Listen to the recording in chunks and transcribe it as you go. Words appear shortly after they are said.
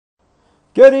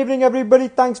Good evening, everybody.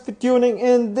 Thanks for tuning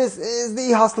in. This is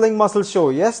the Hustling Muscle Show.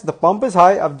 Yes, the pump is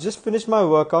high. I've just finished my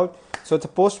workout. So it's a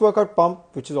post workout pump,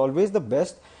 which is always the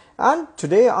best. And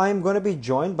today I'm going to be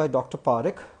joined by Dr.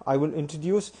 Parekh. I will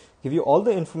give you all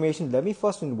the information. Let me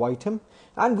first invite him.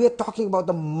 And we are talking about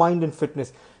the mind and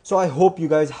fitness. So I hope you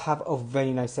guys have a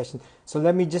very nice session. So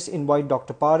let me just invite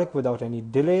Dr. Parekh without any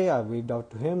delay. I waved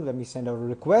out to him. Let me send out a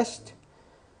request.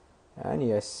 And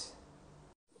yes,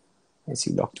 I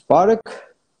see Dr. Parekh.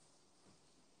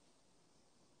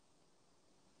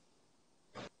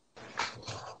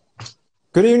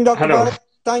 Good evening, Dr. Hello. Parekh.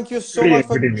 Thank you so Good much evening.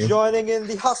 for Good evening. joining in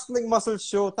the Hustling Muscle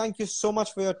Show. Thank you so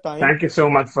much for your time. Thank you so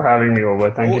much for having me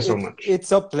over. Thank Oh, you so it's much.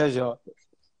 it's a pleasure.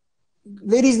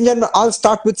 Ladies and gentlemen, I'll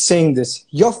start with saying this.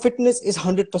 Your fitness is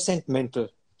 100% mental.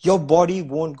 Your body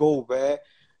won't go where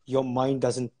your mind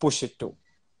doesn't push it to.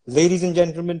 Ladies and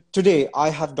gentlemen, today I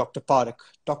have Dr. Parekh.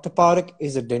 Dr. Parekh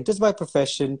is a dentist by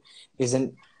profession, is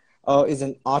an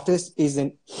artist, is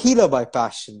an healer by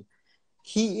passion.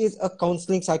 He is a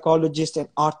counseling psychologist and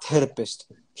art therapist.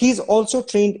 He's also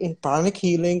trained in pranic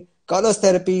healing, colors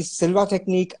therapy, Silva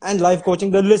technique, and life coaching.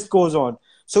 The list goes on.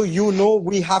 So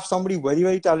we have somebody very,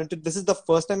 very talented. This is the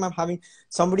first time I'm having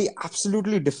somebody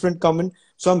absolutely different come in.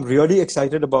 So I'm really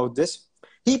excited about this.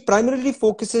 He primarily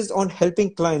focuses on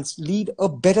helping clients lead a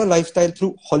better lifestyle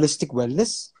through holistic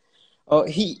wellness.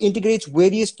 He integrates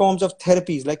various forms of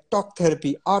therapies like talk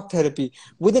therapy, art therapy,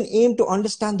 with an aim to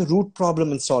understand the root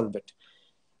problem and solve it.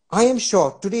 I am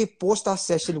sure today, post our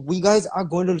session, we guys are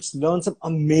going to learn some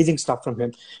amazing stuff from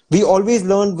him. We always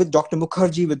learn with Dr.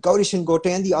 Mukherjee, with Gauri Shingote,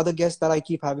 and the other guests that I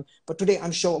keep having. But today,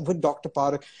 I'm sure with Dr.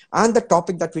 Parekh and the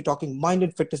topic that we're talking, mind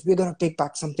and fitness, we're going to take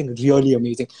back something really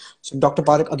amazing. So, Dr.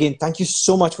 Parekh, again, thank you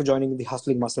so much for joining the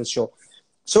Hustling Muscle Show.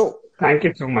 So, Thank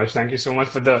you so much. Thank you so much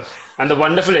for the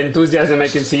wonderful enthusiasm I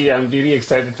can see. I'm really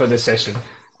excited for this session.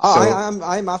 So,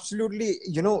 I'm absolutely,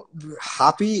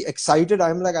 happy, excited.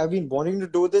 I've been wanting to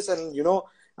do this, and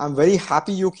I'm very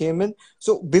happy you came in.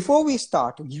 So before we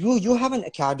start, you have an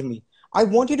academy. I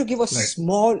want you to give a right.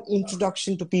 small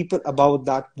introduction to people about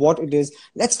that, what it is.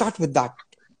 Let's start with that.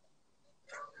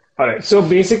 All right. So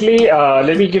basically,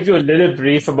 let me give you a little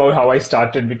brief about how I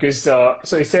started because so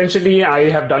essentially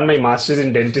I have done my master's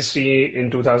in dentistry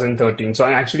in 2013. So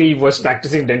I actually was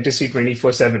practicing dentistry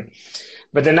 24/7.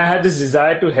 But then I had this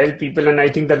desire to help people, and I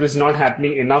think that was not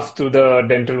happening enough through the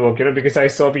dental work, because I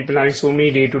saw people having so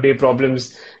many day-to-day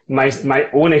problems. My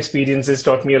own experiences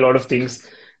taught me a lot of things.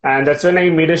 And that's when I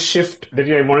made a shift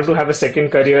that I wanted to have a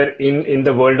second career in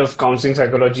the world of counseling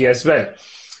psychology as well.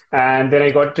 And then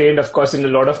I got trained, of course, in a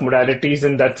lot of modalities,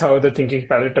 and that's how the Thinking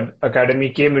Palette Academy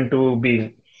came into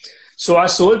being. So our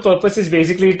sole purpose is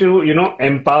basically to,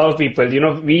 empower people.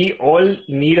 We all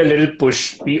need a little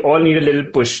push. We all need a little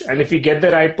push. And if we get the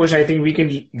right push, I think we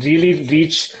can really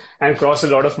reach and cross a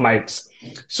lot of miles.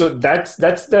 So that's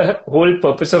the whole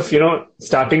purpose of,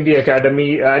 starting the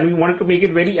academy. And we wanted to make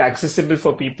it very accessible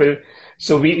for people.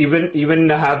 So we even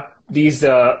have these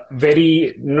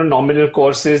very nominal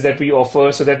courses that we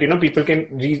offer so that people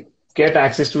can get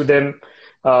access to them.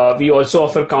 We also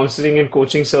offer counseling and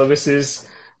coaching services.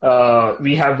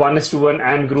 We have 1:1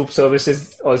 and group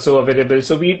services also available.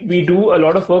 So we do a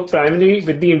lot of work primarily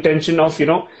with the intention of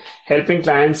helping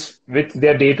clients with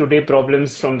their day-to-day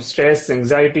problems from stress,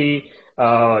 anxiety,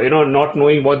 not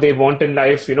knowing what they want in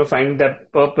life, finding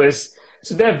that purpose.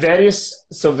 So there are various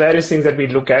things that we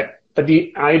look at, but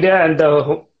the idea and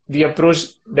the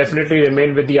approach definitely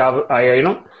remain with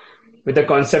with the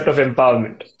concept of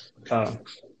empowerment. Uh,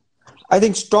 I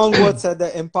think strong words said the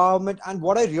empowerment. And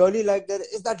what I really like there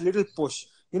is that little push.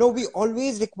 We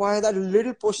always require that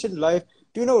little push in life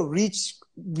to, reach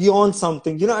beyond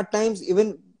something. At times,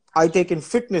 even I take in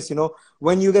fitness,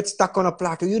 when you get stuck on a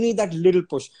plateau, you need that little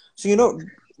push. So,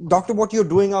 Doctor, what you're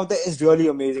doing out there is really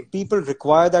amazing. People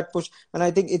require that push. And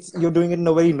I think you're doing it in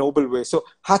a very noble way. So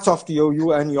hats off to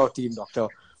you and your team, Doctor.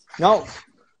 Now,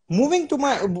 going to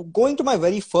my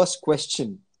very first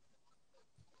question.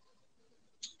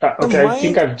 The okay, I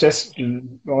think mind, I've just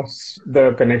lost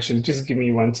the connection. Just give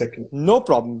me 1 second. no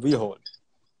problem, we hold.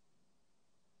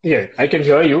 Yeah, I can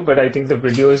hear you, but I think the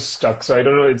video is stuck. So I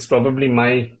don't know. It's probably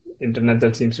my internet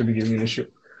that seems to be giving me an issue.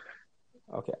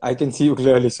 Okay, I can see you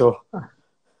clearly. So,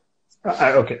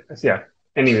 Okay, yeah.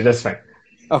 Anyway, that's fine.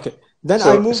 okay, then I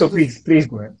So move to so this. please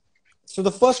go ahead. So,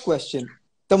 the first question,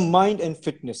 the mind and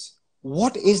fitness.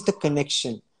 What is the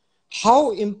connection?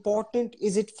 How important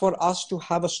is it for us to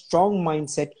have a strong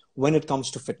mindset when it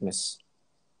comes to fitness?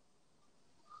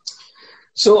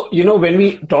 So, when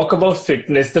we talk about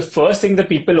fitness, the first thing that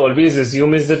people always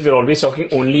assume is that we're always talking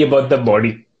only about the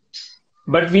body.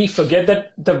 but we forget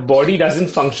that the body doesn't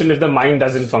function if the mind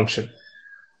doesn't function,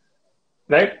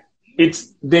 right?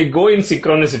 They go in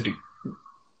synchronicity.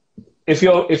 If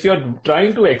you're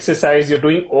trying to exercise, you're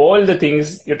doing all the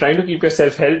things, you're trying to keep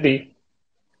yourself healthy,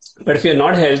 but if you're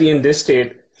not healthy in this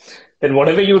state, then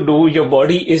whatever you do, your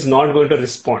body is not going to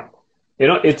respond.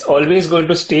 It's always going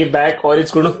to stay back, or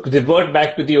it's going to revert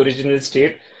back to the original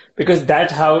state, because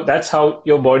that's how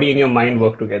your body and your mind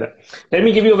work together. Let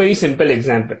me give you a very simple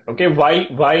example. Okay,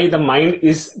 why the mind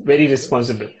is very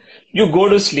responsible. You go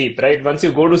to sleep, right? Once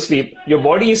you go to sleep, your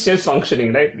body is still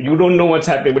functioning, right? You don't know what's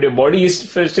happening, but your body is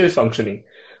still functioning.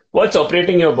 What's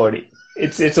operating your body?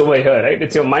 It's over here, right?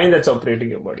 It's your mind that's operating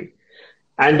your body.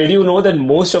 And did you know that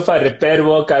most of our repair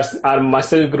work, our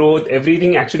muscle growth,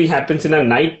 everything actually happens in a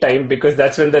night time, because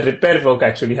that's when the repair work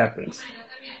actually happens.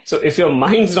 So if your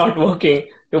mind's not working,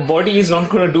 your body is not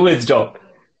going to do its job.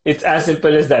 It's as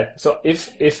simple as that. So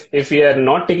if we are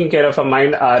not taking care of our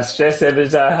mind, our stress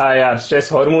levels are high, our stress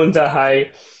hormones are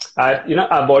high,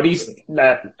 our body's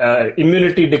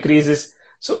immunity decreases.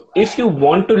 So if you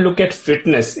want to look at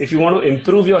fitness, if you want to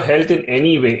improve your health in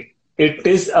any way, it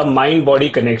is a mind-body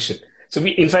connection. So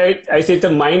in fact, I say it's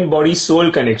a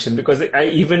mind-body-soul connection, because I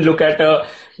even look at a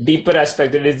deeper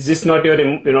aspect that it's just not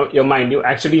your mind. You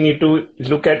actually need to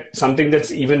look at something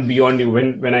that's even beyond you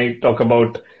when I talk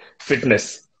about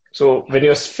fitness. So when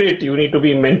you're fit, you need to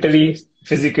be mentally,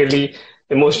 physically,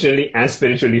 emotionally, and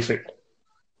spiritually fit.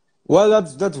 Well,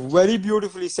 that's very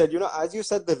beautifully said. As you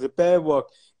said, the repair work,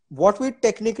 what we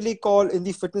technically call in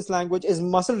the fitness language is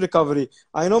muscle recovery.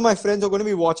 I know my friends are going to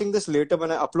be watching this later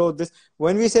when I upload this.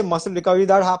 When we say muscle recovery,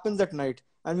 that happens at night.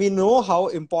 And we know how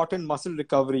important muscle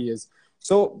recovery is.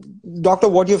 So, doctor,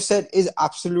 what you've said is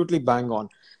absolutely bang on.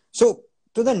 So,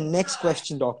 to the next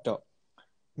question, doctor.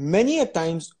 Many a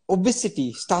times,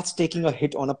 obesity starts taking a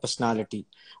hit on a personality.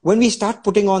 When we start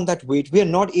putting on that weight, we are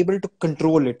not able to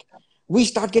control it. We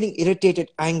start getting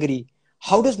irritated, angry.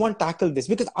 How does one tackle this?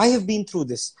 Because I have been through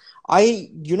this.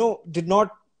 I, did not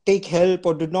take help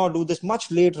or did not do this much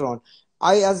later on.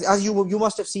 As you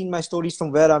must have seen my stories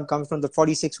from where I'm coming from, the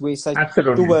 46 wayside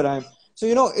to where I am. So,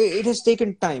 it has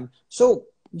taken time. So,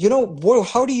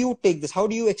 how do you take this? How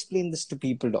do you explain this to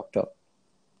people, doctor?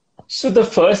 So the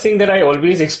first thing that I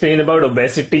always explain about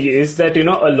obesity is that, a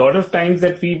lot of times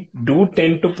that we do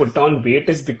tend to put on weight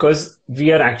is because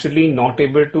we are actually not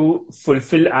able to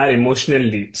fulfill our emotional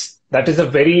needs. That is a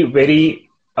very, very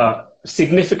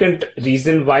significant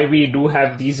reason why we do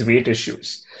have these weight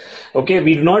issues. Okay,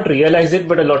 we do not realize it,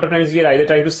 but a lot of times we are either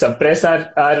trying to suppress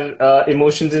our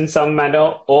emotions in some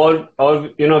manner, or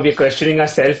we're questioning our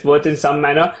self-worth in some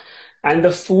manner. And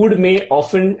the food may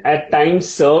often at times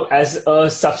serve as a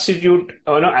substitute,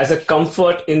 as a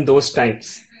comfort in those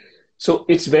times. So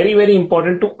it's very, very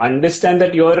important to understand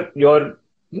that your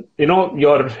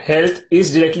health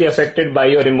is directly affected by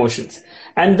your emotions.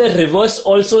 And the reverse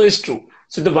also is true.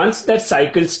 So once that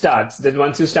cycle starts, that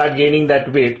once you start gaining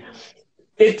that weight,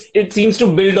 it seems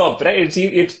to build up, right?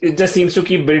 It just seems to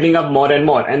keep building up more and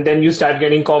more. And then you start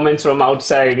getting comments from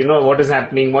outside, what is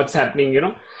happening, what's happening,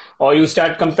 or you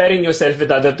start comparing yourself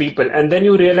with other people, and then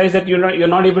you realize that you're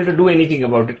not able to do anything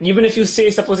about it. Even if you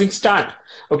say, supposing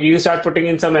you start putting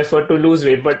in some effort to lose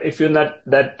weight, but if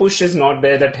that push is not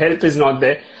there, that help is not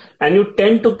there, and you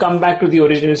tend to come back to the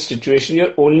original situation,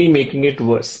 you're only making it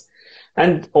worse.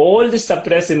 And all this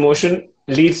suppressed emotion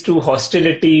leads to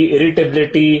hostility,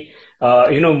 irritability,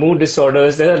 mood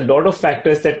disorders. There are a lot of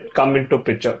factors that come into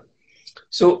picture.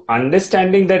 So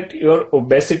understanding that your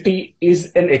obesity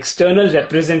is an external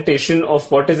representation of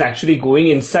what is actually going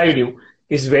inside you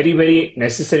is very, very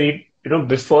necessary.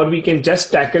 Before we can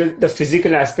just tackle the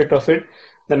physical aspect of it,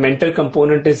 the mental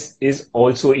component is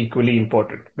also equally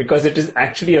important, because it is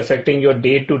actually affecting your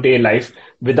day-to-day life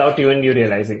without even you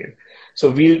realizing it. So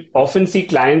we often see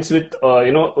clients with,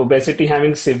 obesity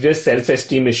having severe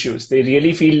self-esteem issues. They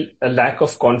really feel a lack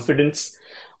of confidence,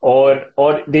 or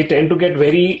they tend to get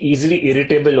very easily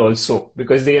irritable also,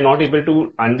 because they are not able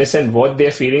to understand what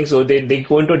they're feeling. So they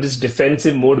go into this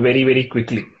defensive mode very, very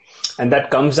quickly. And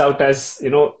that comes out as,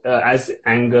 as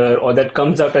anger, or that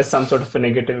comes out as some sort of a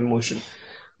negative emotion.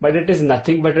 But it is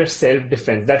nothing but a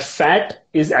self-defense. That fat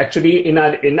is actually in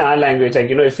our language. Like,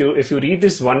 if you read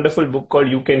this wonderful book called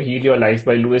You Can Heal Your Life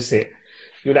by Louis Hay,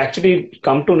 you'll actually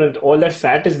come to know that all that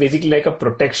fat is basically like a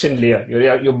protection layer.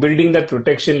 You're building that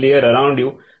protection layer around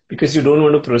you because you don't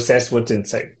want to process what's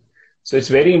inside. So it's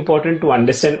very important to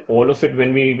understand all of it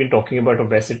when we've been talking about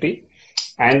obesity,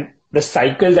 and the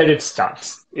cycle that it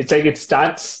starts. It's like it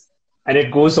starts and it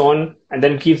goes on and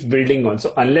then keeps building on.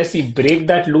 So unless we break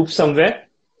that loop somewhere,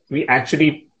 we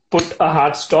actually put a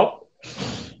hard stop,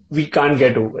 we can't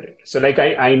get over it. So like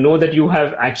I know that you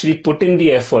have actually put in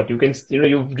the effort. You can,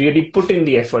 you've really put in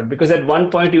the effort, because at one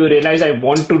point you realize I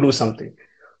want to do something.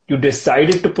 You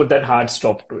decided to put that hard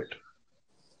stop to it,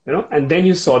 and then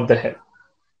you sought the help.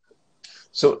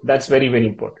 So that's very, very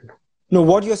important. No,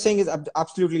 what you're saying is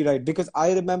absolutely right. Because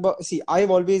I remember, see,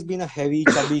 I've always been a heavy,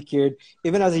 chubby kid.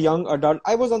 Even as a young adult,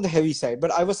 I was on the heavy side,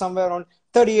 but I was somewhere around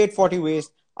 38, 40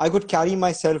 waist. I could carry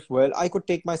myself well. I could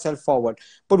take myself forward.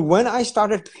 But when I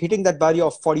started hitting that barrier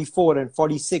of 44 and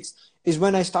 46 is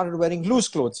when I started wearing loose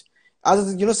clothes.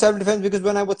 As self-defense, because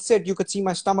when I would sit, you could see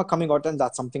my stomach coming out, and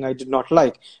that's something I did not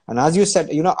like. And as you said,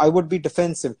 I would be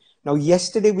defensive. Now,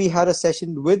 yesterday we had a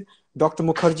session with Dr.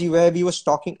 Mukherjee where we was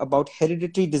talking about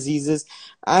hereditary diseases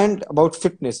and about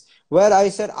fitness, where I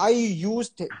said I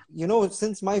used,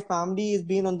 since my family has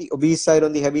been on the obese side,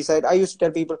 on the heavy side, I used to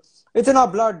tell people, it's in our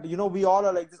blood, we all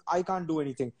are like this, I can't do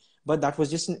anything. But that was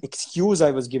just an excuse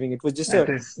I was giving. It was just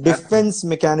a defense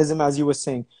mechanism, as you were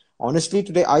saying. Honestly,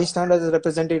 today I stand as a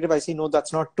representative. I say, no,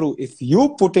 that's not true. If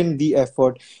you put in the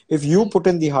effort, if you put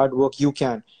in the hard work, you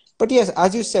can. But yes,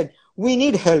 as you said, we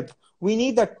need help. We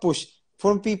need that push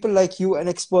from people like you and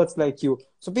experts like you.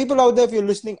 So people out there, if you're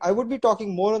listening, I would be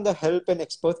talking more on the help and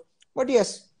experts. But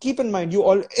yes, keep in mind,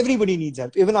 everybody needs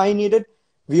help. Even I need it.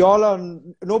 We all are,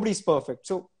 nobody's perfect.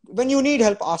 So when you need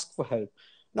help, ask for help.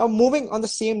 Now, moving on the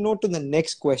same note to the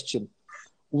next question.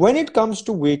 When it comes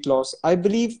to weight loss, I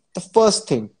believe the first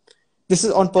thing, this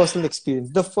is on personal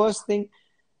experience, the first thing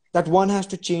that one has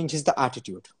to change is the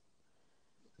attitude.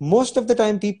 Most of the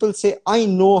time people say, I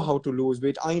know how to lose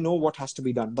weight. I know what has to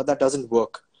be done, but that doesn't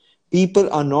work.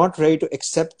 People are not ready to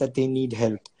accept that they need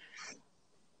help.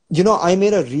 I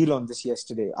made a reel on this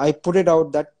yesterday. I put it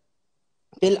out that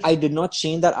till I did not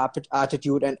change that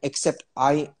attitude and accept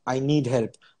I need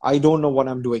help, I don't know what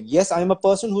I'm doing. Yes, I'm a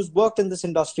person who's worked in this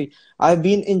industry. I've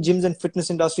been in gyms and fitness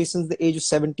industry since the age of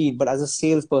 17, but as a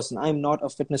salesperson, I'm not a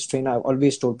fitness trainer. I've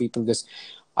always told people this.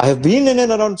 I have been in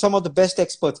and around some of the best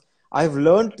experts. I've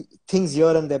learned things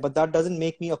here and there, but that doesn't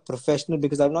make me a professional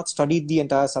because I've not studied the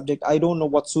entire subject. I don't know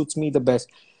what suits me the best.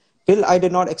 Till I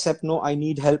did not accept, no, I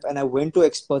need help, and I went to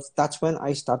experts, that's when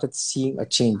I started seeing a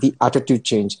change, the attitude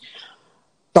change.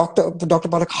 Dr.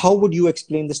 Palak, how would you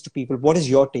explain this to people? What is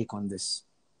your take on this?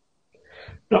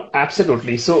 No,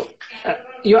 absolutely. So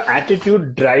your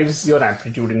attitude drives your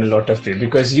aptitude in a lot of way,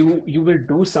 because you will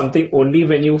do something only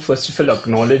when you first of all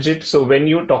acknowledge it. So when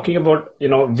you're talking about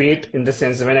weight, in the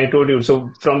sense when I told you,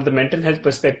 so from the mental health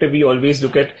perspective, we always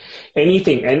look at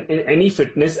anything and any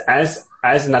fitness as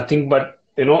nothing but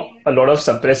a lot of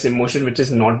suppressed emotion which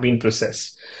is not being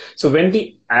processed. So when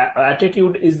the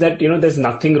attitude is that there's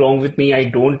nothing wrong with me, I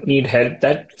don't need help,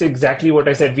 that's exactly what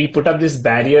I said. We put up this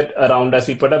barrier around us,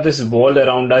 we put up this wall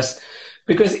around us,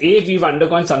 because we've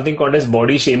undergone something called as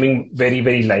body shaming, very,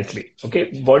 very likely.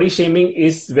 Okay, body shaming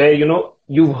is where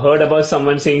you've heard about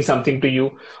someone saying something to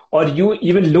you, or you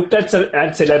even looked at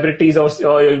celebrities,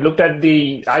 or you looked at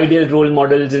the ideal role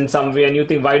models in some way, and you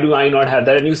think, why do I not have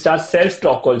that? And you start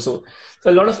self-talk also. So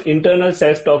a lot of internal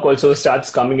self-talk also starts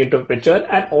coming into a picture,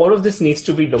 and all of this needs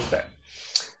to be looked at.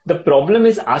 The problem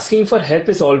is asking for help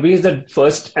is always the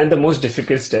first and the most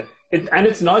difficult step. And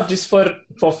it's not just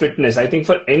for fitness. I think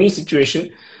for any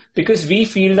situation, because we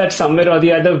feel that somewhere or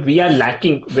the other we are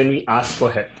lacking when we ask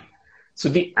for help. So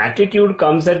the attitude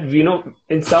comes that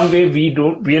in some way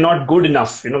we are not good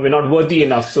enough. We're not worthy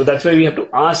enough. So that's why we have to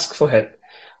ask for help.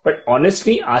 But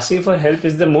honestly, asking for help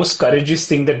is the most courageous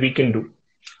thing that we can do.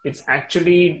 It's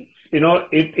actually,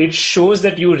 it shows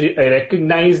that you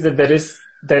recognize that there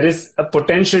is a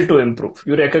potential to improve.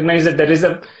 You recognize that there is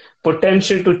a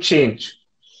potential to change.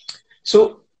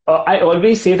 So I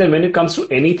always say that when it comes to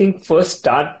anything, first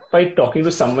start by talking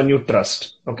to someone you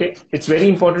trust. Okay, it's very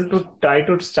important to try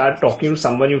to start talking to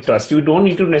someone you trust. You don't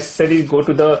need to necessarily go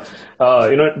to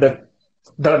the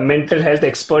mental health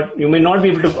expert. You may not be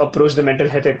able to approach the mental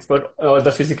health expert or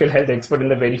the physical health expert in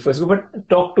the very first go, but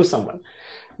talk to someone.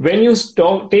 When you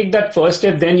take that first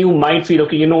step, then you might feel,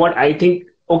 okay, you know what, I think,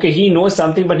 okay, he knows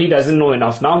something, but he doesn't know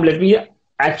enough. Now let me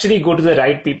actually go to the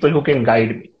right people who can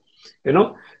guide me.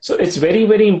 So it's very,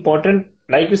 very important.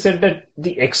 Like you said, that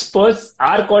the experts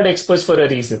are called experts for a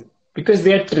reason, because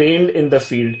they are trained in the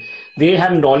field. They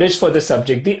have knowledge for the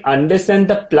subject. They understand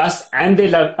the plus and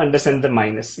they understand the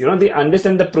minus. They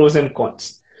understand the pros and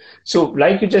cons. So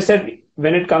like you just said,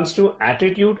 when it comes to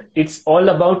attitude, it's all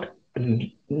about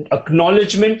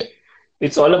acknowledgement.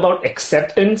 It's all about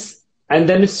acceptance. And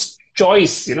then it's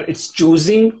choice. It's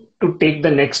choosing to take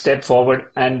the next step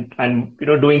forward and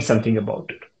doing something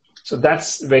about it. So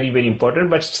that's very, very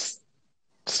important. But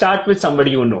start with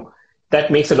somebody you know. that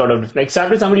makes a lot of difference. Like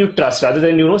start with somebody you trust rather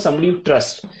than, somebody you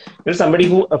trust. Somebody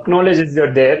who acknowledges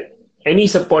you're there. Any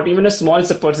support, even a small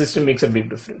support system makes a big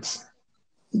difference.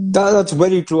 That's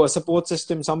very true. A support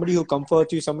system, somebody who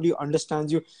comforts you, somebody who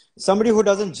understands you, somebody who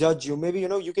doesn't judge you. Maybe,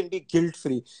 you can be guilt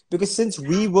free. Because since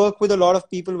we work with a lot of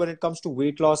people when it comes to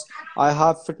weight loss, I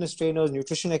have fitness trainers,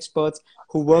 nutrition experts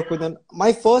who work with them.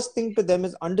 My first thing to them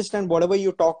is understand whatever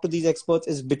you talk to these experts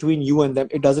is between you and them.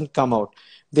 It doesn't come out.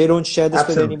 They don't share this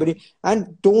with Absolutely. anybody.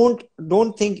 And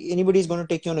don't think anybody is going to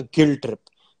take you on a guilt trip.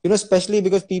 Especially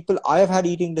because people, I have had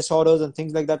eating disorders and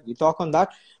things like that. We talk on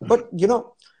that. But,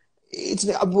 it's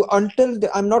until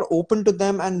I'm not open to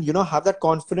them and have that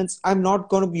confidence, I'm not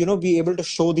going to be able to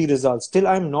show the results. Till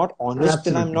I'm not honest,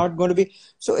 till I'm Absolutely. not going to be.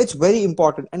 So it's very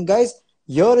important. And guys,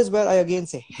 here is where I again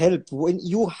say help. When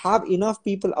you have enough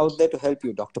people out there to help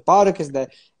you, Dr. Parakh is there,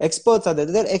 experts are there.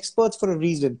 They're experts for a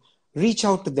reason. Reach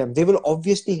out to them. They will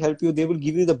obviously help you. They will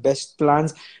give you the best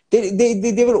plans.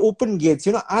 They will open gates.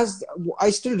 As I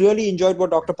still really enjoyed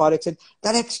what Dr. Parakh said,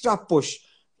 that extra push.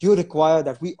 You require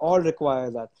that. We all require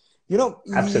that. you know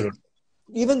Absolutely.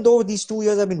 Even though these 2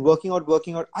 years I've been working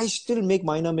out, I still make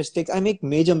minor mistakes. I make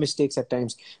major mistakes at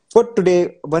times. For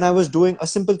today, when I was doing a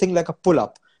simple thing like a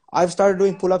pull-up, I've started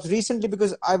doing pull-ups recently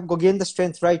because I've gained the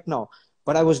strength right now,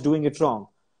 but I was doing it wrong.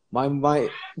 My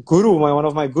guru, one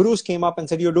of my gurus came up and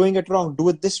said, "You're doing it wrong. Do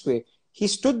it this way." He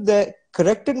stood there,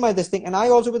 corrected my this thing, and I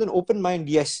also with an open mind,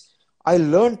 yes, I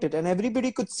learned it, and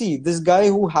everybody could see this guy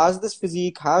who has this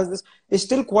physique, has this, is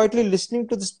still quietly listening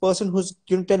to this person who's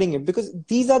telling him, because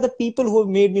these are the people who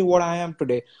have made me what I am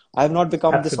today. I have not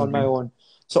become this on my Absolutely. own.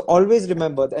 So always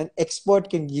remember that an expert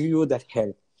can give you that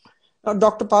help. Now,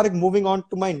 Dr. Parekh, moving on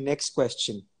to my next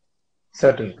question.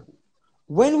 Certainly.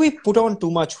 When we put on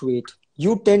too much weight,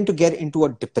 you tend to get into a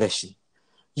depression.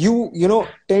 You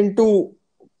tend to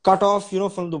cut off,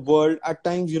 from the world. At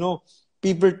times,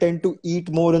 people tend to eat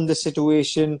more in this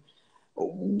situation.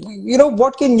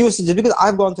 What can you suggest? Because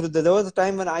I've gone through this. There was a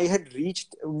time when I had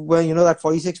reached when, that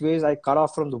 46 ways I cut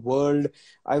off from the world.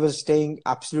 I was staying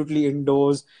absolutely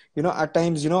indoors. At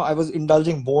times, I was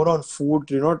indulging more on food,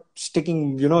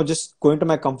 sticking, just going to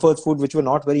my comfort food, which were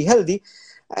not very healthy.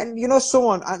 And, so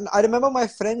on. And I remember my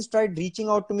friends tried reaching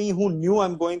out to me who knew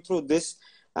I'm going through this.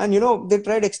 And, they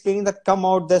tried explaining that, come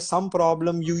out, there's some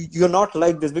problem. You're not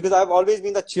like this, because I've always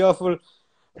been the cheerful,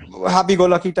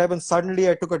 happy-go-lucky type, and suddenly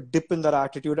I took a dip in that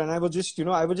attitude, and I would just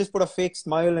put a fake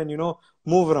smile and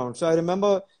move around. So I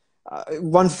remember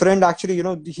one friend actually,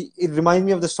 it reminds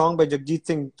me of the song by Jagjit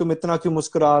Singh, "Tum itna kyun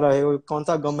muskura rahe ho, kaun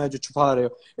sa gum hai jo chupa rahe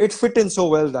ho." It fit in so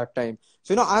well that time.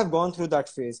 So I've gone through that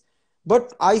phase,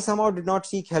 but I somehow did not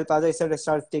seek help. As I said, I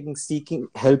started seeking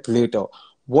help later.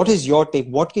 What is your take?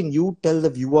 What can you tell the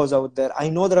viewers out there? I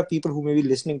know there are people who may be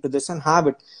listening to this and have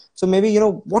it. So maybe,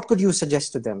 what could you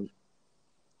suggest to them?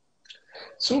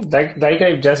 So like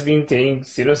I've just been saying,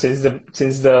 since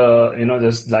the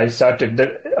this life started,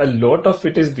 that a lot of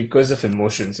it is because of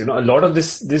emotions. A lot of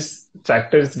this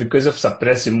factor is because of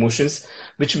suppressed emotions,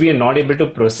 which we are not able to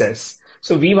process.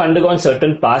 So we've undergone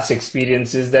certain past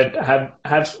experiences that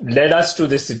have led us to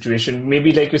this situation.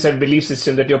 Maybe like you said, belief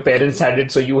system that your parents had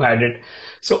it, so you had it.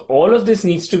 So all of this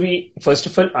needs to be first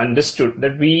of all understood,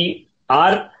 that we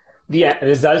are the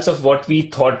results of what we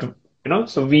thought.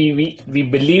 So we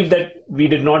believe that we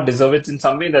did not deserve it in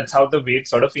some way. That's how the weight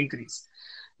sort of increased.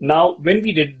 Now, when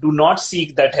we do not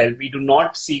seek that help, we do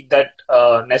not seek that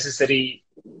necessary,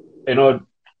 you know,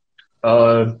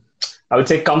 uh, I would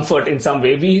say comfort in some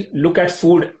way. We look at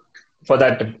food for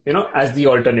that, as the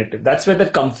alternative. That's where the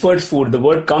comfort food, the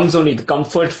word comes only, the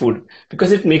comfort food,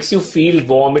 because it makes you feel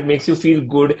warm, it makes you feel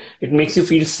good, it makes you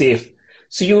feel safe.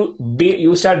 So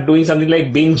you start doing something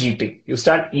like binge eating. You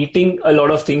start eating a lot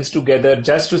of things together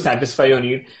just to satisfy your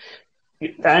need,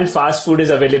 and fast food is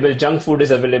available, junk food is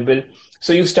available.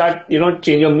 So you start,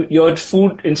 change your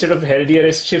food, instead of healthier,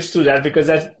 it shifts to that because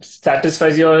that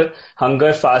satisfies your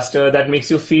hunger faster. That makes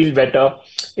you feel better.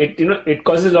 It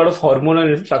causes a lot of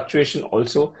hormonal fluctuation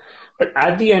also. But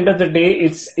at the end of the day,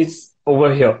 it's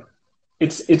over here.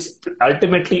 It's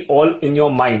ultimately all in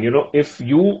your mind. If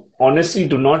you honestly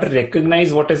do not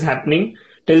recognize what is happening,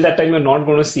 till that time you're not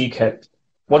going to seek help,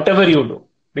 whatever you do,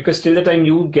 because till the time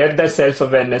you get that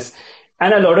self-awareness.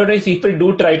 And a lot of times people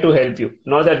do try to help you.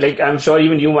 Not that, like, I'm sure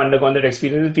even you've undergone that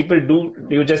experience. People do,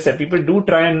 you just said, people do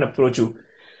try and approach you,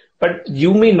 but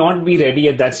you may not be ready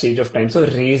at that stage of time. So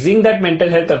raising that mental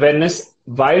health awareness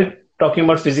while talking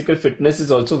about physical fitness is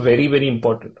also very, very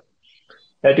important.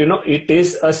 That, it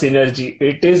is a synergy.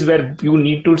 It is where you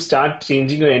need to start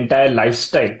changing your entire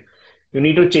lifestyle. You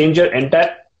need to change your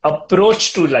entire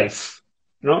approach to life,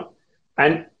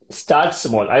 and start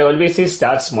small. I always say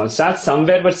start small. Start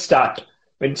somewhere, but start.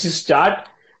 Once you start,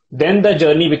 then the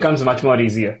journey becomes much more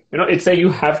easier. It's like you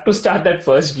have to start that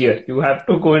first gear. You have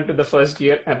to go into the first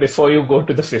gear and before you go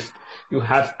to the fifth. You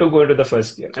have to go into the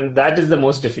first gear. And that is the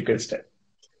most difficult step.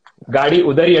 गाड़ी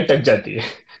उधर ही अटक जाती है.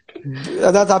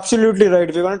 That's absolutely right.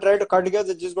 If you're going to try to cut gears,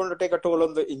 it's just going to take a toll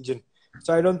on the engine.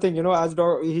 So I don't think, as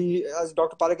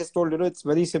Dr. Parekh has told, it's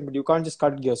very simple. You can't just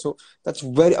cut gears. So that's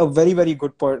a very, very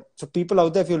good point. So people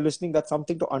out there, if you're listening, that's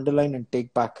something to underline and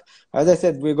take back. As I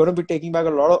said, we're going to be taking back a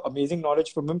lot of amazing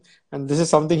knowledge from him. And this is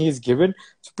something he's given.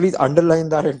 So please underline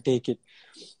that and take it.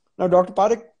 Now, Dr.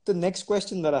 Parekh, the next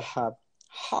question that I have,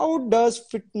 how does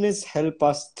fitness help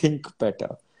us think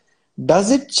better?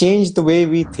 Does it change the way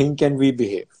we think and we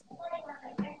behave?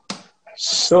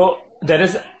 So there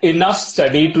is enough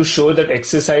study to show that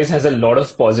exercise has a lot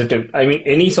of positive,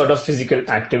 any sort of physical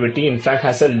activity, in fact,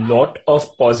 has a lot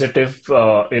of positive,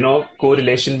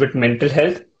 correlation with mental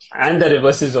health, and the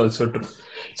reverse is also true.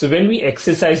 So when we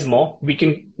exercise more, we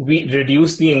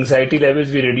reduce the anxiety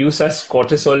levels, we reduce our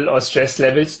cortisol or stress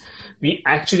levels. We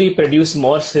actually produce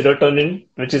more serotonin,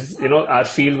 which is, our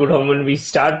feel good hormone. We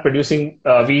start producing,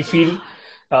 we feel,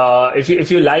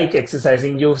 if you like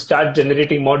exercising, you start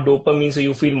generating more dopamine, so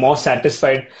you feel more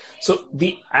satisfied. So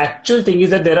the actual thing is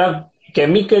that there are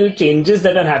chemical changes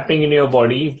that are happening in your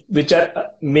body, which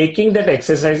are making that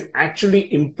exercise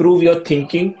actually improve your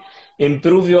thinking,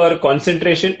 improve your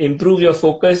concentration, improve your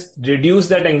focus, reduce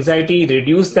that anxiety,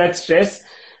 reduce that stress,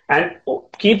 and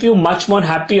keep you much more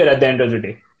happier at the end of the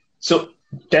day. So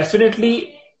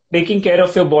definitely taking care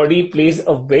of your body plays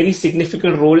a very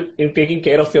significant role in taking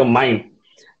care of your mind.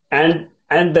 And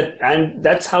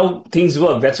that's how things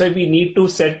work. That's why we need to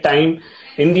set time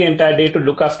in the entire day to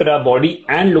look after our body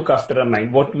and look after our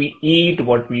mind. What we eat,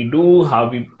 what we do, how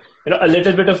we, a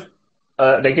little bit of,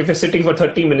 like if you're sitting for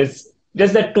 30 minutes,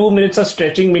 just that 2 minutes of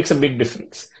stretching makes a big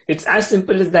difference. It's as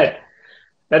simple as that.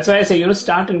 That's why I say,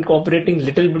 start incorporating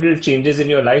little changes in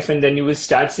your life, and then you will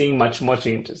start seeing much more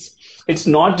changes. It's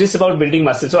not just about building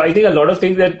muscle. So I think a lot of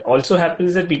things that also happens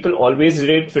is that people always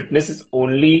relate fitness is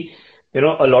only, a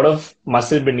lot of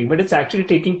muscle building, but it's actually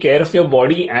taking care of your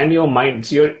body and your mind.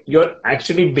 So you're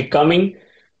actually becoming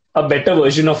a better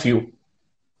version of you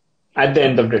at the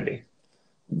end of the day.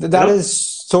 That is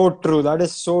so true. That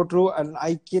is so true. And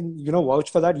I can, vouch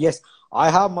for that. Yes, I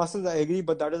have muscles, I agree,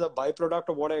 but that is a byproduct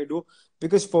of what I do.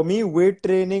 Because for me, weight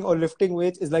training or lifting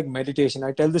weights is like meditation.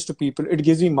 I tell this to people. It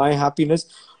gives me my happiness.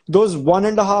 Those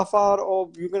 1.5 hour or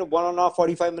 1.5,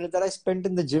 45 minutes that I spent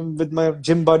in the gym with my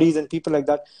gym buddies and people like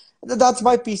that, that's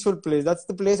my peaceful place. That's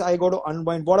the place I go to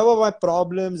unwind. Whatever my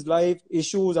problems, life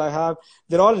issues I have,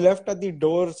 they're all left at the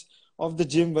doors of the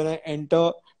gym when I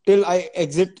enter. Till I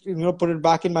exit, put it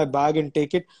back in my bag and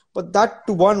take it. But that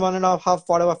to 1.5,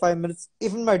 45 minutes,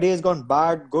 even my day has gone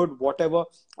bad, good, whatever,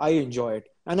 I enjoy it.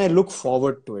 And I look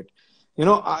forward to it.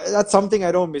 That's something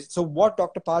I don't miss. So what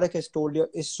Dr. Parekh has told you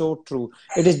is so true.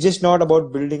 It is just not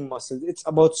about building muscles. It's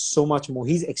about so much more.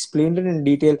 He's explained it in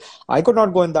detail. I could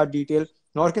not go in that detail,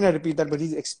 nor can I repeat that, but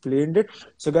he's explained it.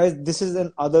 So guys, this is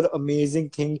another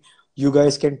amazing thing you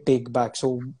guys can take back.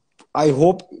 So I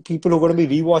hope people who are going to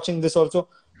be rewatching this also,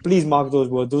 please mark those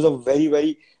words. Those are very,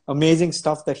 very amazing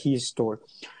stuff that he's told.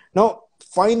 Now,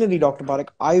 finally, Dr. Parekh,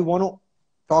 I want to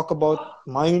talk about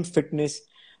mind, fitness,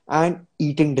 and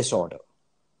eating disorder.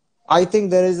 I think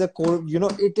there is a core,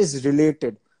 it is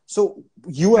related. So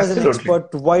you as an expert,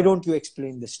 why don't you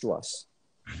explain this to us?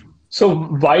 So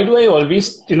why do I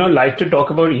always, like to talk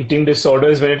about eating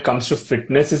disorders when it comes to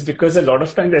fitness is because a lot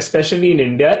of times, especially in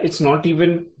India, it's not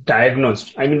even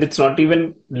diagnosed. It's not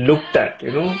even looked at,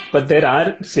 but there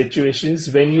are situations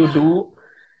when you do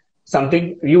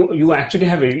something, you actually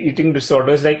have eating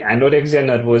disorders like anorexia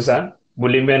nervosa,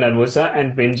 bulimia nervosa,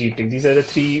 and binge eating. These are the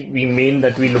three main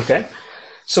that we look at.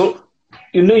 So,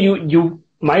 you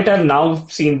might have now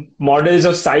seen models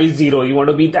of size 0. You want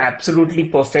to be absolutely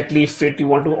perfectly fit. You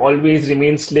want to always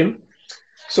remain slim.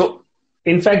 So,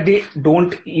 in fact, they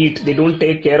don't eat. They don't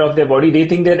take care of their body. They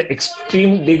think they're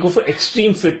extreme. They go for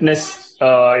extreme fitness,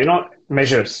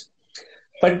 measures.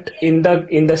 But in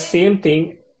the same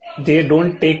thing, they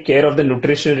don't take care of the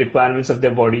nutritional requirements of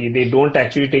their body. They don't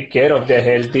actually take care of their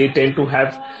health. They tend to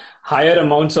have higher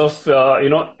amounts of,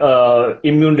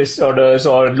 immune disorders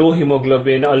or low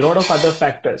hemoglobin, a lot of other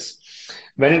factors.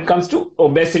 When it comes to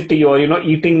obesity or,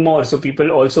 eating more, so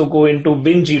people also go into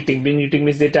binge eating. Binge eating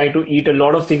means they try to eat a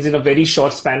lot of things in a very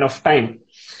short span of time.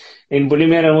 In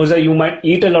bulimia nervosa, you might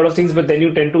eat a lot of things, but then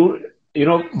you tend to,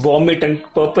 vomit and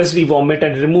purposely vomit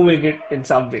and removing it in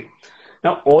some way.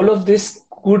 Now, all of this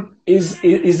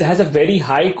has a very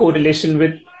high correlation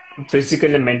with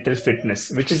physical and mental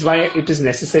fitness, which is why it is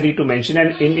necessary to mention.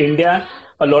 And in India,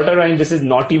 a lot of times this is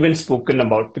not even spoken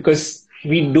about because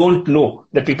we don't know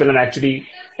that people are actually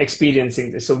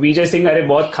experiencing this. So we just think, "Arey,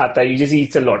 bahut khata hai, he just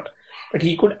eats a lot." But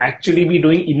he could actually be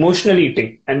doing emotional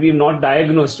eating, and we've not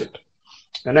diagnosed it.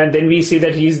 And then we see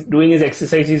that he's doing his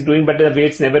exercise, he's doing, but the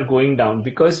weight's never going down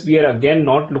because we are again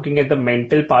not looking at the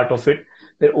mental part of it.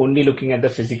 We're only looking at the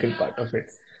physical part of it.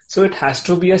 So it has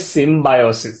to be a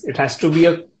symbiosis. It has to be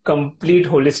a complete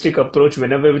holistic approach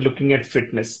whenever we're looking at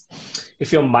fitness.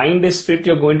 If your mind is fit,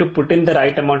 you're going to put in the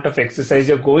right amount of exercise.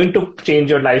 You're going to change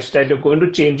your lifestyle. You're going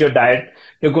to change your diet.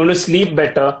 You're going to sleep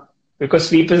better because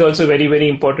sleep is also very, very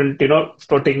important,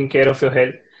 for taking care of your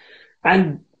health.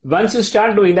 And once you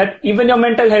start doing that, even your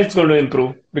mental health is going to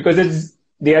improve because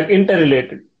they are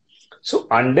interrelated. So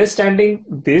understanding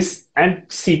this and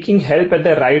seeking help at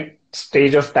the right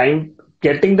stage of time,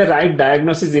 getting the right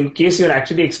diagnosis in case you're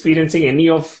actually experiencing any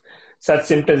of such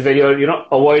symptoms where you're,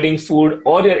 avoiding food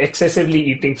or you're excessively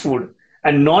eating food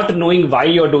and not knowing why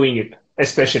you're doing it,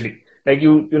 especially. Like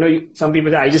some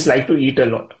people say, I just like to eat a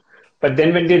lot. But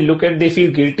then when they look at it, they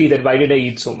feel guilty that why did I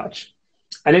eat so much?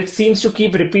 And it seems to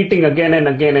keep repeating again and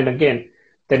again and again.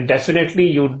 Then definitely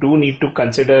you do need to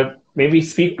consider, maybe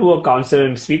speak to a counselor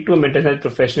and speak to a mental health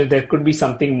professional. There could be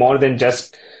something more than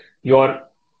just your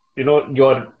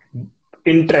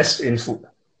interest in food.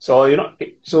 So,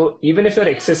 so even if you're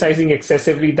exercising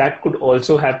excessively, that could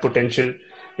also have potential,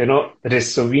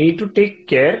 risks. So we need to take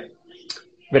care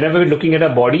whenever we're looking at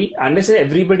our body. Understand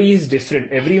everybody is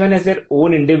different. Everyone has their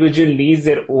own individual needs,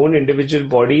 their own individual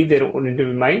body, their own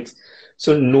individual minds.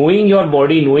 So knowing your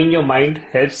body, knowing your mind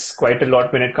helps quite a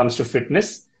lot when it comes to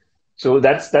fitness. So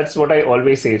that's what I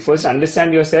always say. First,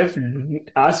 understand yourself,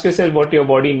 ask yourself what your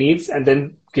body needs, and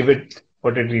then give it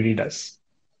what it really does.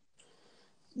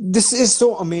 This is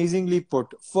so amazingly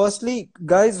put. Firstly,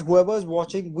 guys, whoever is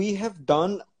watching, we have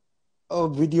done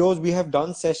videos, we have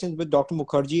done sessions with Dr.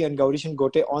 Mukherjee and Gauri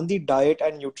Shengote on the diet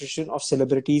and nutrition of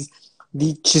celebrities,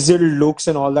 the chiseled looks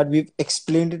and all that. We've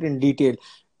explained it in detail.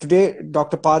 Today,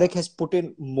 Dr. Parekh has put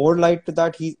in more light to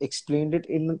that. He's explained it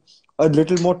in a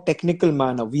little more technical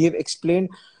manner. We have explained,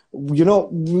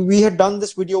 we had done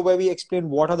this video where we explained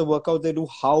what are the workouts they do,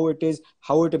 how it is,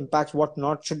 how it impacts, what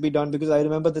not should be done. Because I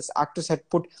remember this actress had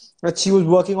put that she was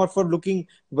working out for looking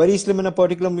very slim in a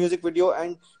particular music video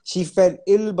and she fell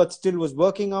ill but still was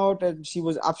working out and she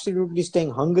was absolutely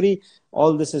staying hungry.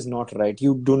 All this is not right.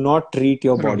 You do not treat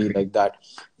your body like that.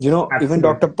 Absolutely. Even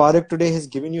Dr. Parekh today has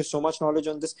given you so much knowledge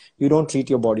on this. You don't treat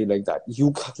your body like that.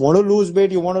 You want to lose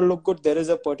weight, you want to look good, there is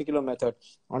a particular method.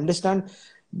 Understand?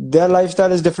 Their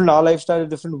lifestyle is different, our lifestyle is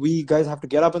different. We guys have to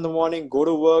get up in the morning, go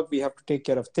to work, we have to take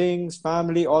care of things,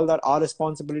 family, all that. Our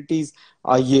responsibilities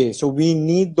are so we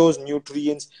need those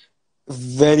nutrients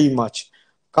very much.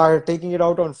 Taking it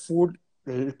out on food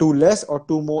too less or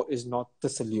too more is not the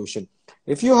solution.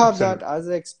 If you have that, as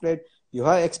I explained, you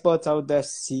have experts out there,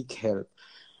 seek help.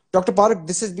 Dr. Parekh,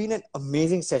 this has been an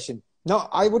amazing session. Now,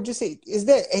 I would just say, is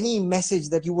there any message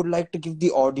that you would like to give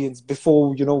the audience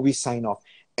before, we sign off?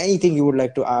 Anything you would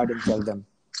like to add and tell them?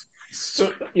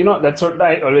 So, that's what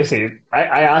I always say.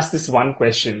 I ask this one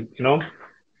question,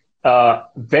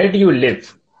 where do you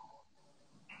live?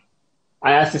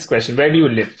 I ask this question, where do you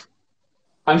live?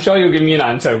 I'm sure you give me an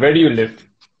answer. Where do you live?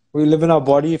 We live in our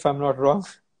body, if I'm not wrong.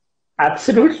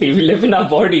 Absolutely. We live in our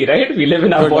body, right? We live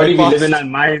in our body, we live in our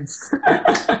minds.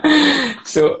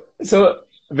 So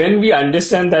when we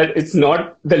understand that it's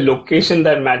not the location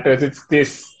that matters, it's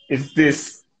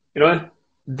this,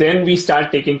 then we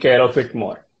start taking care of it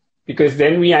more. Because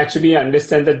then we actually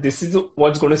understand that this is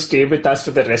what's going to stay with us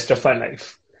for the rest of our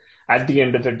life at the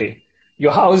end of the day.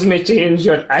 Your house may change,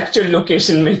 your actual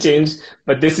location may change,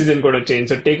 but this isn't going to change.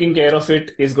 So taking care of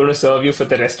it is going to serve you for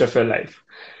the rest of your life.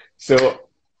 So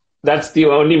that's the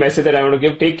only message that I want to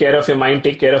give. Take care of your mind,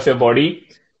 take care of your body,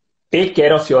 take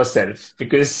care of yourself,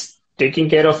 because taking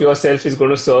care of yourself is going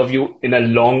to serve you in a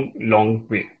long, long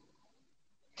way.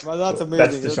 Well, that's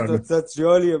amazing. That's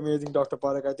really amazing, Dr.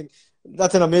 Parekh. I think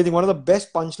that's an amazing, one of the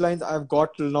best punchlines I've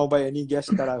got till now by any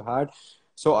guest that I've had.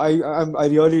 So I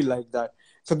really like that.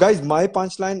 So guys, my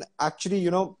punchline actually,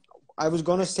 I was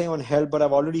going to say on help, but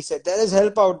I've already said there is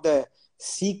help out there.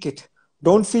 Seek it.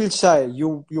 Don't feel shy.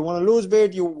 You want to lose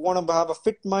weight, you want to have a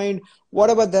fit mind,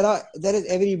 whatever. There is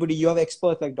everybody. You have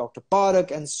experts like Dr.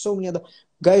 Parekh and so many other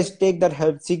guys. Take that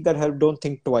help, seek that help. Don't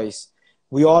think twice.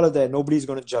 We all are there. Nobody's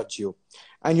going to judge you.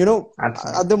 And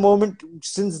Absolutely. At the moment,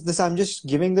 I'm just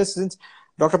giving this, since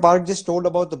Dr. Parekh just told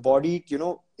about the body,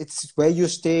 it's where you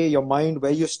stay, your mind,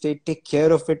 where you stay, take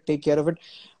care of it. Ankur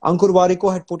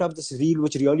Warikoo had put up this reel,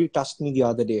 which really touched me the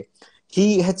other day.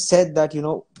 he had said that, in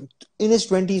his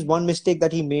 20s, one mistake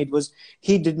that he made was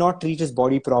he did not treat his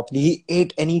body properly. He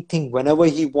ate anything whenever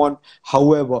he want.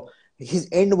 However, his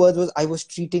end words was, I was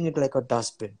treating it like a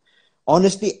dustbin.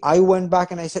 Honestly, I went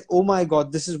back and I said, oh my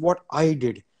God, this is what I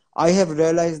did. I have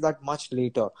realized that much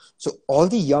later. So all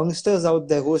the youngsters out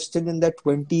there who are still in their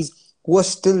 20s, who are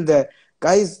still there,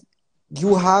 guys,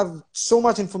 you have so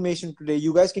much information today.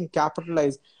 You guys can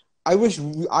capitalize. I wish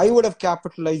I would have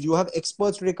capitalized. You have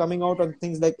experts today coming out on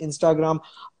things like Instagram,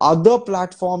 other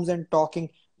platforms, and talking.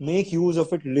 Make use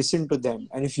of it. Listen to them.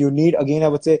 And if you need, again, I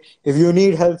would say, if you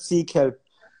need help, seek help.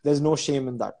 There's no shame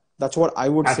in that. That's what I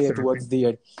would say Absolutely. towards the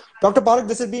end. Dr. Parak,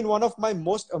 this has been one of my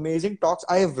most amazing talks.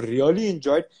 I have really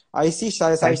enjoyed. I see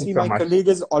Thank you Saishri, so my much. colleague,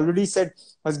 has already said,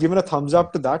 has given a thumbs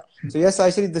up to that. So yes,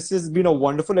 Saishri, this has been a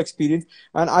wonderful experience.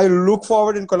 And I look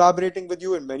forward in collaborating with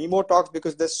you in many more talks,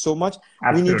 because there's so much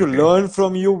we need to Absolutely. learn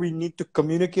from you. We need to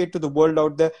communicate to the world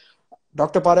out there.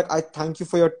 Dr. Parak, I thank you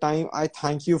for your time. I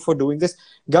thank you for doing this.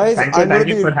 Guys, Thank you. I'm going to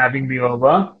Thank you for be having me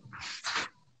over.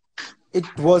 It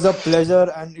was a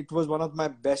pleasure, and it was one of my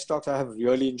best talks. I have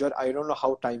really enjoyed. I don't know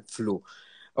how time flew.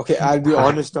 Okay, I'll be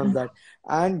honest on that.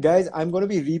 And guys, I'm going to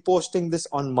be reposting this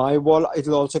on my wall. It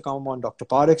will also come on Dr.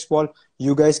 Parek's wall.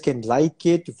 You guys can like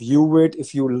it, view it.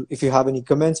 If you have any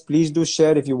comments, please do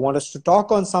share. If you want us to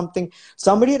talk on something,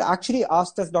 somebody had actually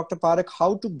asked us, Dr. Parek,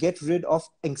 how to get rid of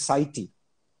anxiety.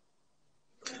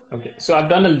 Okay, so I've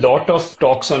done a lot of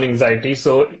talks on anxiety.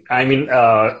 So,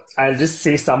 I'll just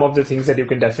say some of the things that you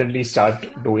can definitely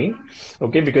start doing.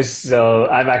 Okay, because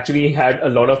I've actually had a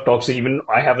lot of talks. So even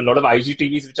I have a lot of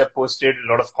IGTVs which are posted,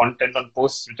 a lot of content on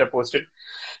posts which are posted.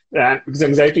 And because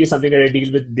anxiety is something that I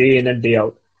deal with day in and day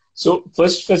out. So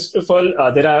first of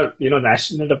all, there are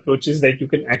national approaches that you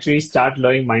can actually start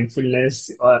learning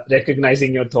mindfulness,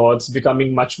 recognizing your thoughts,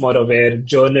 becoming much more aware,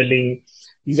 journaling.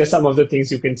 These are some of the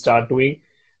things you can start doing.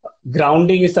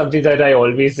 Grounding is something that I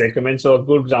always recommend. So a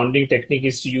good grounding technique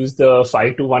is to use the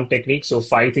 5-to-1 technique. So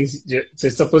five things. So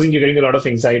supposing you're getting a lot of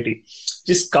anxiety,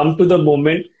 just come to the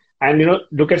moment and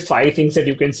look at five things that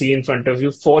you can see in front of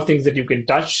you, four things that you can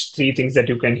touch, three things that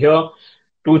you can hear,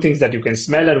 two things that you can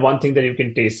smell, and one thing that you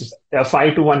can taste. A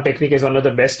 5-to-1 technique is one of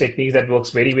the best techniques that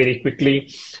works very, very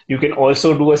quickly. You can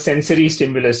also do a sensory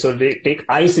stimulus. So they take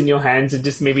ice in your hands and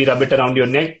just maybe rub it around your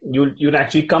neck. You'll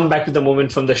actually come back to the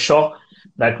moment from the shock.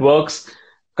 That works.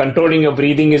 Controlling your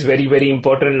breathing is very, very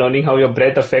important. Learning how your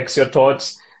breath affects your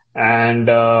thoughts, and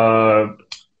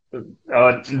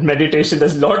meditation.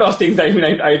 There's a lot of things.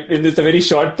 It's a very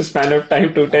short span of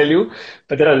time to tell you,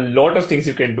 but there are a lot of things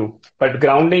you can do. But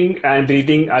grounding and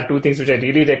breathing are two things which I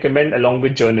really recommend, along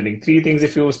with journaling. Three things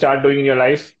if you start doing in your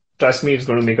life, trust me, it's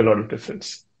going to make a lot of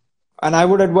difference. And I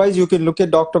would advise you can look at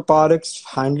Dr. Parek's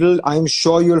handle. I'm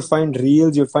sure you'll find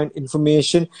reels, you'll find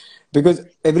information, because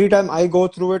every time I go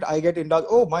through it, I get indulged.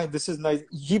 Oh my, this is nice.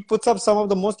 He puts up some of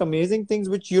the most amazing things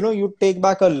which you take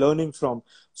back a learning from.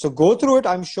 So go through it.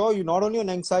 I'm sure you, not only on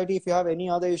anxiety, if you have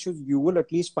any other issues, you will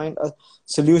at least find a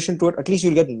solution to it. At least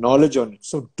you'll get knowledge on it.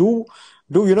 So do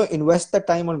invest the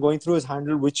time on going through his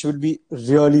handle, which will be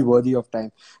really worthy of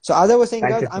time. So as I was saying,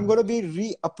 Thank guys, you so I'm much. going to be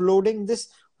re-uploading this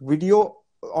video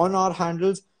on our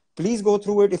handles. Please go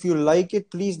through it. If you like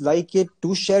it, please like it.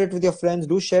 Do share it with your friends.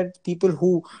 Do share it with people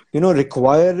who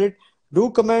require it. Do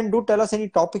comment. Do tell us any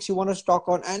topics you want us to talk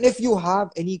on. And if you have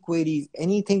any queries,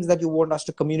 any things that you want us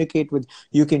to communicate with,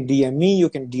 you can DM me. You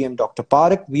can DM Dr.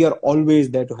 Parek. We are always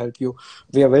there to help you.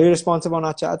 We are very responsive on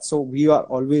our chat, so we are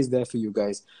always there for you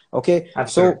guys. Okay.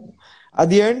 Absolutely. So at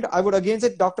the end, I would again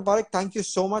say, Dr. Parek, thank you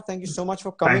so much. Thank you so much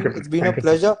for Thank coming. you. It's been a Thank you so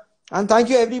pleasure. And thank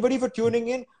you everybody for tuning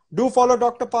in. Do follow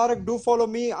Dr. Parek. Do follow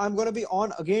me. I'm going to be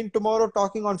on again tomorrow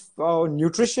talking on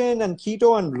nutrition and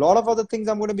keto and a lot of other things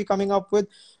I'm going to be coming up with.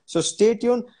 So stay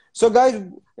tuned. So guys,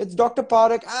 it's Dr.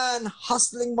 Parek and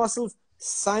Hustling Muscles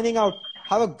signing out.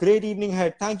 Have a great evening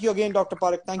ahead. Thank you again, Dr.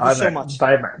 Parek. Thank you All so right. much.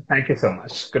 Bye bye. Thank you so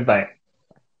much. Goodbye.